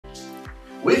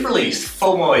We've released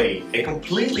FOMO-AD, a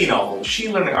completely novel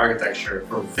machine learning architecture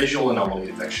for visual anomaly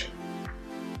detection.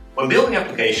 When building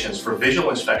applications for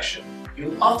visual inspection,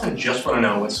 you often just want to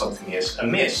know when something is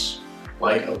amiss,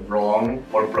 like a wrong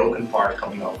or broken part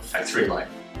coming off a factory line.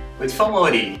 With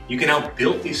FOMO-AD, you can now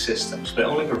build these systems by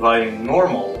only providing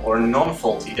normal or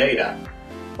non-faulty data,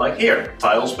 like here,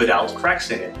 tiles without cracks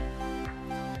in it.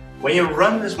 When you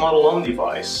run this model on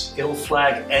device, it'll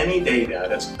flag any data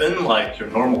that's unlike your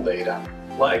normal data,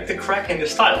 like the crack in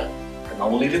this tile,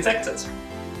 anomaly detected.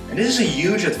 And this is a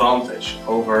huge advantage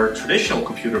over traditional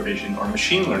computer vision or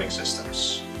machine learning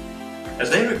systems, as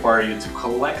they require you to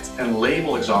collect and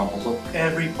label examples of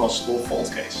every possible fault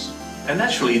case. And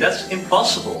naturally, that's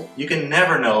impossible. You can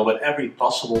never know about every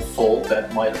possible fault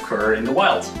that might occur in the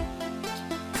wild.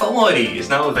 FOMO-AD is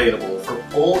now available for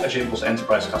all Objects-Anomaly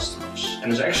enterprise customers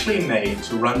and is actually made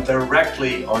to run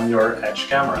directly on your edge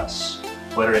cameras,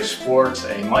 whether they support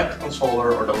a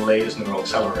microcontroller or the latest neural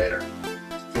accelerator.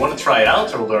 If you want to try it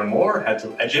out or learn more, head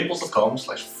to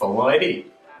objects-anomaly.com/FOMO-AD.